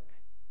Mark,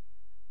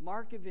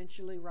 Mark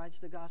eventually writes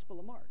the Gospel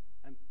of Mark.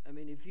 I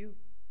mean, if you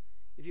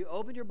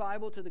open your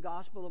Bible to the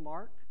Gospel of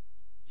Mark,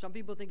 some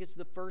people think it's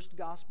the first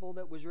gospel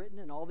that was written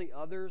and all the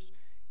others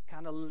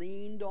kind of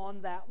leaned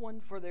on that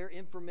one for their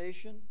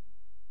information.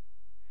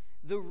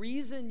 The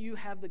reason you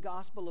have the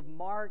Gospel of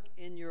Mark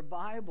in your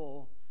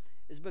Bible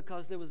is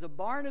because there was a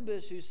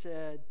Barnabas who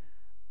said,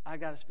 I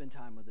got to spend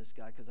time with this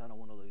guy because I don't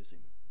want to lose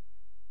him.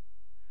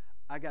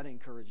 I got to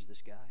encourage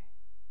this guy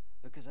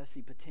because I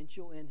see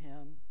potential in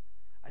him.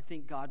 I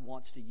think God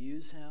wants to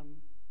use him.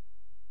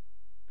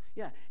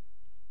 Yeah,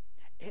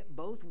 it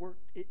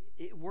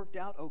worked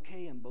out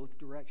okay in both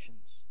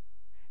directions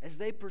as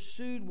they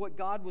pursued what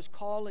God was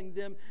calling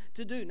them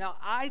to do. Now,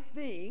 I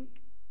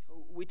think,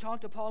 we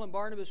talked to Paul and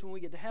Barnabas when we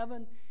get to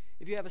heaven.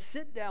 If you have a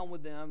sit down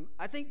with them,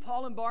 I think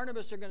Paul and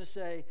Barnabas are going to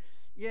say,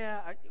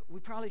 we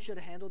probably should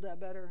have handled that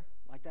better.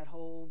 Like that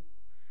whole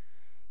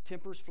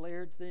tempers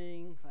flared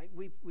thing. Like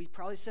we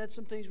probably said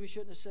some things we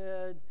shouldn't have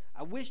said.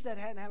 I wish that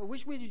hadn't happened. I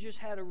wish we'd just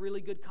had a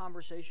really good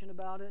conversation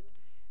about it.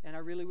 And I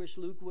really wish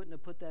Luke wouldn't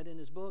have put that in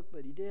his book,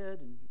 but he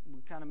did. And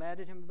we're kind of mad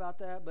at him about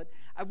that. But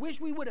I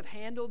wish we would have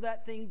handled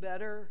that thing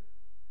better.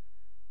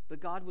 But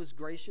God was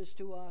gracious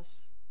to us.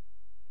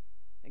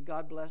 And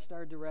God blessed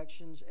our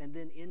directions. And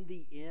then in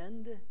the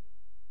end,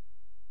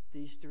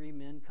 these three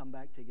men come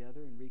back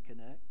together and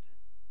reconnect.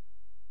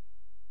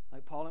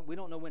 Like Paul, we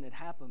don't know when it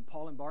happened.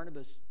 Paul and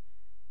Barnabas,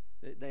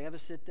 they have a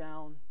sit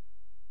down.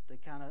 They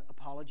kind of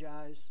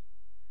apologize.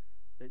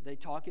 They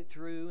talk it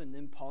through, and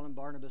then Paul and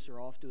Barnabas are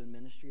off doing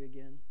ministry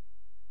again.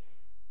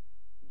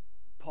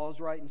 Paul's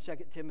writing 2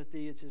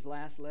 Timothy. It's his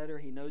last letter.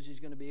 He knows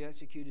he's going to be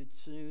executed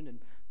soon. And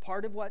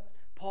part of what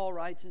Paul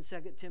writes in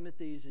 2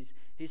 Timothy is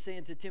he's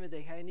saying to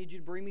Timothy, hey, I need you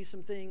to bring me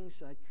some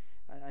things.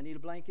 I need a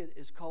blanket.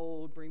 It's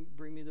cold.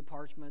 Bring me the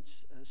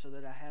parchments so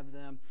that I have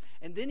them.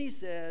 And then he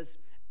says,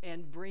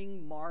 and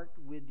bring Mark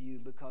with you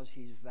because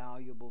he's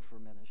valuable for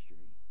ministry.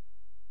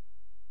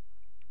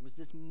 There was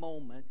this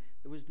moment.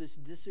 There was this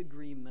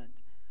disagreement.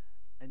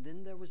 And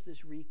then there was this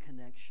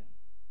reconnection,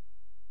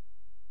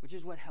 which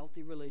is what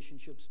healthy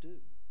relationships do,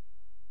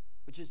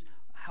 which is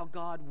how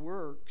God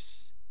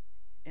works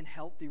in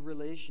healthy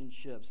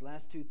relationships.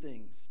 Last two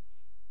things.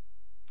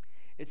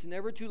 It's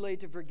never too late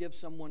to forgive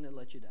someone that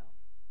let you down.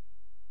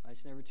 Right?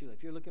 It's never too late.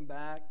 If you're looking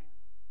back,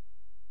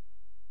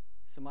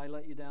 somebody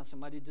let you down,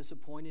 somebody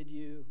disappointed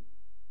you,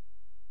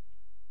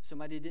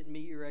 somebody didn't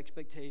meet your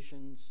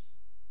expectations.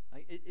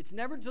 It's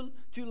never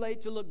too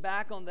late to look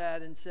back on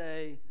that and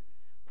say,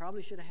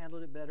 probably should have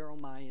handled it better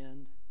on my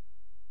end.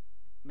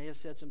 May have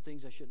said some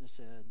things I shouldn't have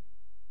said.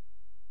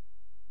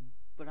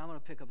 But I'm going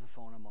to pick up the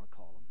phone. I'm going to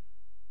call them.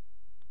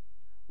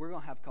 We're going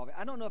to have coffee.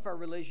 I don't know if our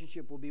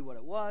relationship will be what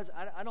it was.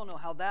 I don't know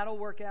how that'll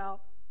work out.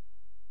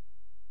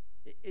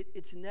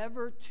 It's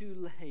never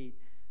too late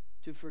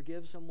to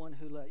forgive someone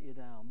who let you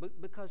down.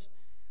 But because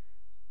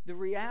the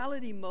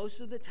reality most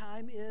of the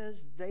time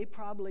is they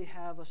probably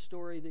have a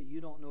story that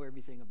you don't know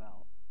everything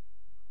about.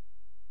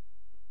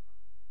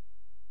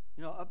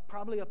 You know,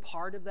 probably a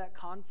part of that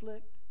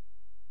conflict,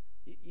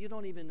 you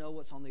don't even know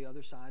what's on the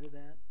other side of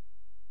that.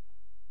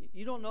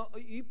 You don't know.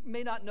 You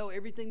may not know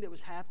everything that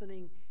was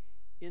happening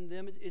in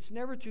them. It's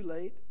never too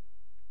late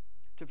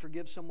to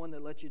forgive someone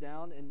that let you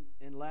down.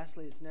 And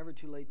lastly, it's never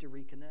too late to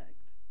reconnect.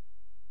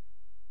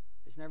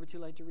 It's never too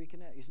late to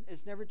reconnect.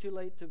 It's never too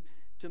late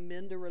to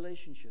mend a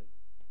relationship,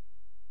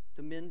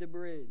 to mend a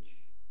bridge.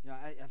 You know,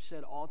 I've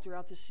said all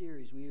throughout the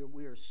series,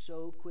 we are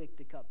so quick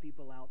to cut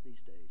people out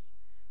these days.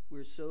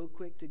 We're so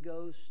quick to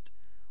ghost.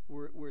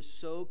 We're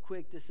so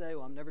quick to say,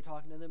 well, I'm never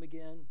talking to them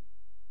again.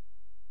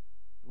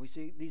 We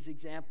see these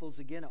examples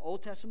again,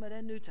 Old Testament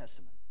and New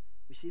Testament.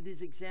 We see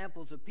these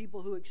examples of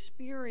people who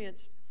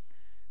experienced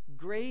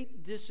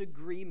great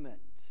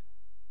disagreement,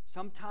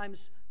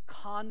 sometimes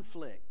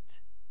conflict,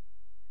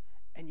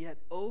 and yet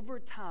over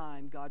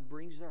time, God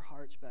brings their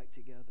hearts back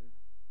together.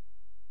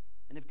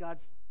 And if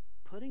God's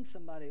putting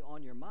somebody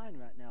on your mind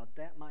right now,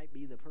 that might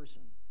be the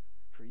person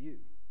for you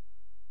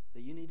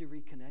that you need to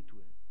reconnect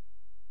with.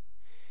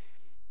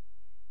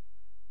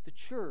 The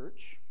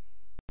church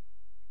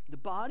The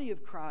body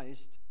of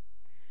Christ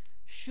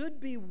should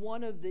be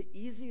one of the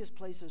easiest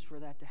places for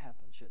that to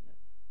happen, shouldn't it?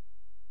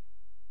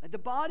 Like the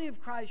body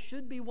of Christ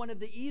should be one of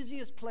the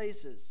easiest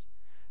places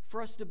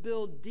for us to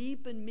build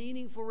deep and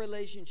meaningful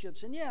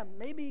relationships. And yeah,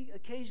 maybe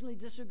occasionally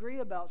disagree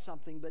about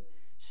something, but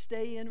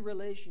stay in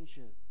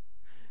relationship.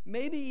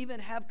 Maybe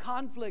even have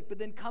conflict, but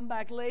then come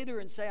back later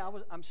and say,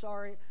 I'm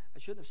sorry, I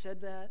shouldn't have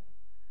said that.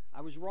 I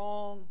was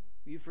wrong.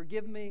 Will you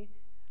forgive me?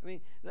 I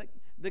mean,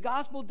 the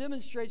gospel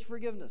demonstrates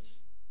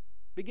forgiveness.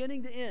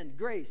 Beginning to end,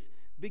 grace,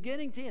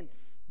 beginning to end.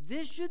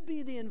 This should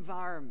be the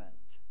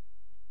environment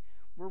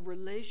where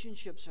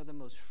relationships are the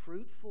most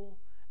fruitful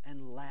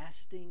and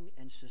lasting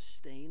and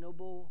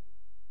sustainable.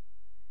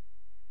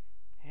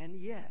 And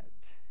yet,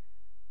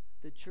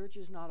 the church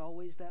is not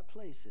always that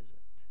place, is it?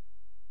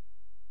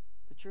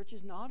 The church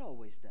is not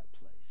always that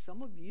place.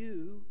 Some of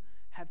you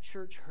have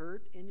church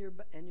hurt in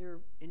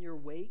your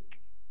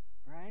wake,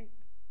 right?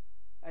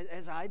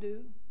 As I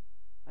do.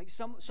 Like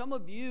some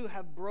of you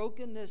have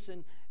brokenness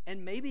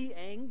and maybe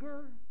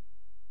anger.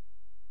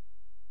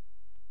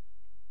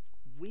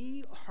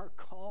 We are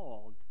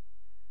called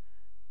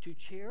to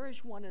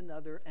cherish one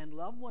another and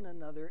love one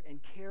another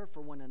and care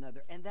for one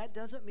another. And that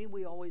doesn't mean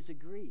we always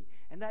agree.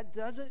 And that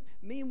doesn't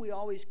mean we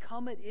always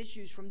come at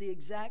issues from the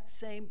exact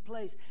same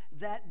place.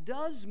 That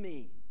does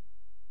mean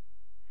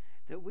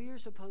that we are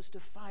supposed to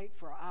fight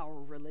for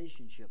our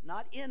relationship,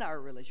 not in our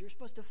relationship.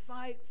 We're supposed to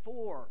fight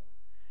for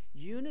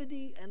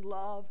unity and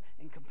love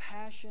and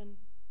compassion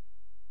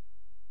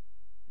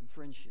and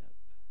friendship.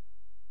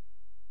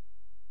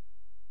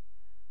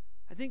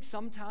 I think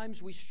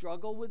sometimes we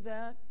struggle with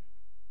that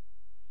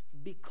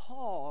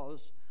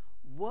because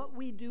what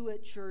we do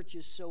at church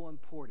is so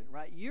important,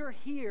 right? You're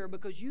here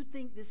because you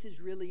think this is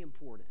really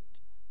important.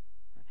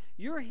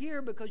 You're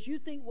here because you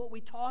think what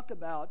we talk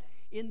about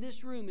in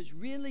this room is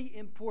really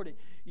important.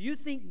 You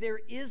think there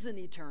is an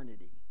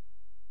eternity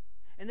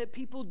and that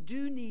people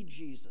do need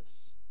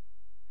Jesus.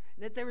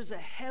 And that there is a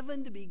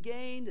heaven to be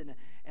gained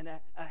and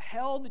a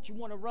hell that you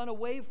want to run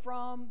away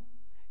from.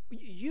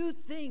 You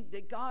think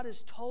that God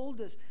has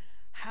told us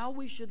how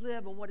we should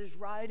live and what is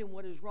right and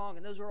what is wrong.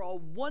 And those are all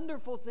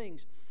wonderful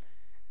things.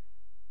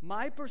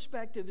 My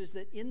perspective is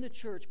that in the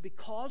church,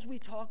 because we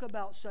talk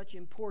about such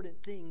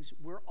important things,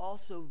 we're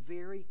also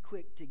very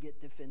quick to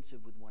get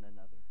defensive with one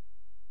another.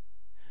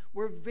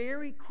 We're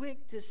very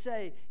quick to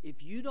say,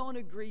 if you don't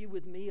agree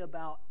with me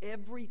about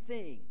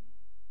everything,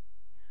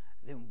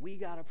 then we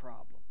got a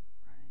problem.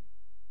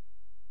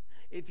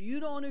 If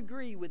you don't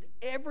agree with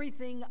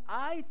everything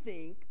I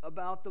think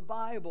about the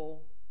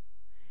Bible,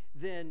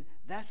 then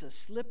that's a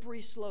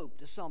slippery slope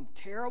to some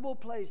terrible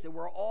place that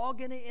we're all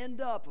going to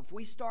end up if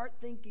we start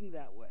thinking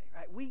that way.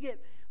 Right?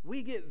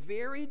 We get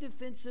very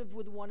defensive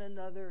with one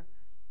another,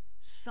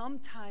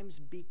 sometimes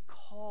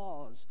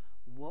because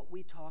what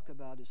we talk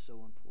about is so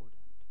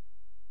important.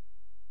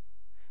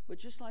 But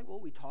just like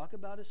what we talk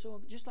about is so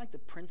important, just like the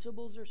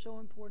principles are so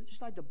important,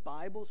 just like the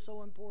Bible's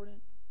so important,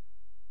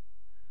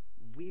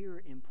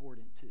 we're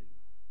important too.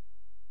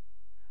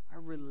 Our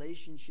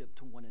relationship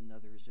to one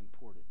another is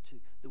important too.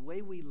 The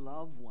way we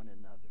love one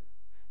another,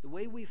 the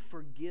way we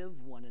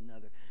forgive one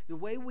another, the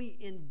way we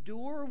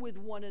endure with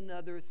one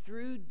another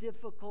through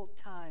difficult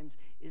times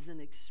is an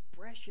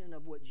expression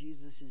of what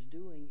Jesus is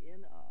doing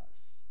in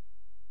us.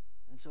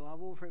 And so I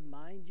will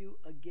remind you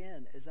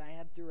again, as I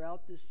have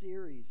throughout this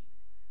series,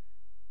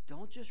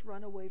 don't just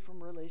run away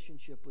from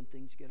relationship when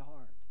things get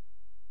hard.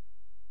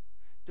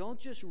 Don't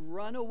just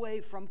run away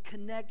from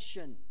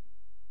connection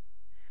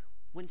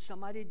when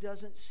somebody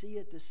doesn't see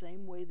it the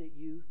same way that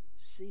you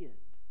see it.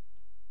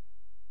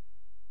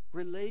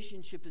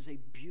 Relationship is a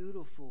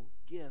beautiful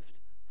gift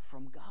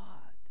from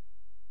God,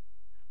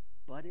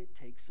 but it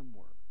takes some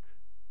work.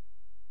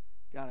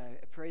 God, I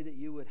pray that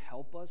you would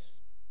help us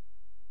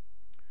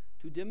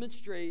to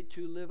demonstrate,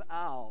 to live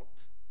out,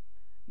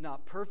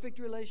 not perfect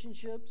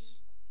relationships,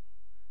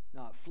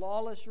 not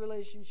flawless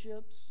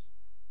relationships.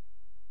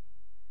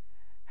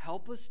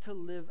 Help us to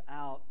live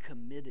out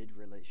committed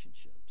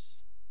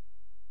relationships.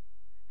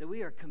 That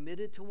we are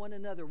committed to one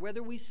another,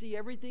 whether we see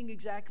everything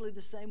exactly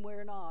the same way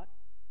or not,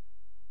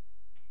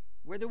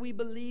 whether we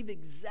believe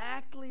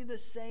exactly the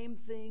same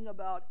thing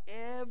about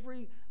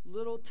every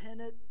little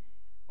tenet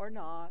or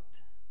not,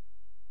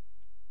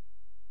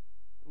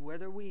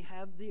 whether we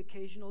have the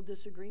occasional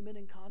disagreement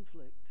and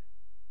conflict,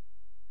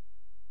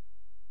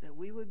 that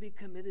we would be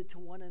committed to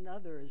one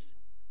another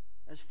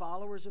as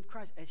followers of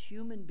Christ, as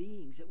human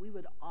beings, that we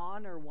would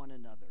honor one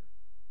another,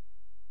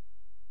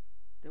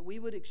 that we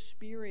would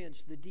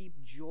experience the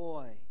deep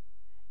joy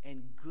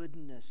and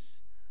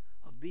goodness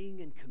of being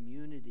in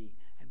community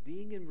and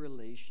being in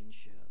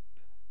relationship.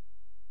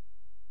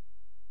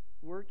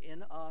 Work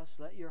in us.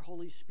 Let your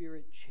Holy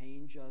Spirit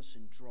change us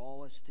and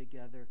draw us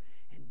together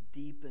and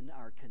deepen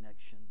our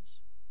connections.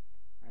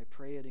 I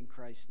pray it in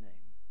Christ's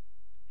name.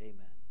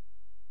 Amen.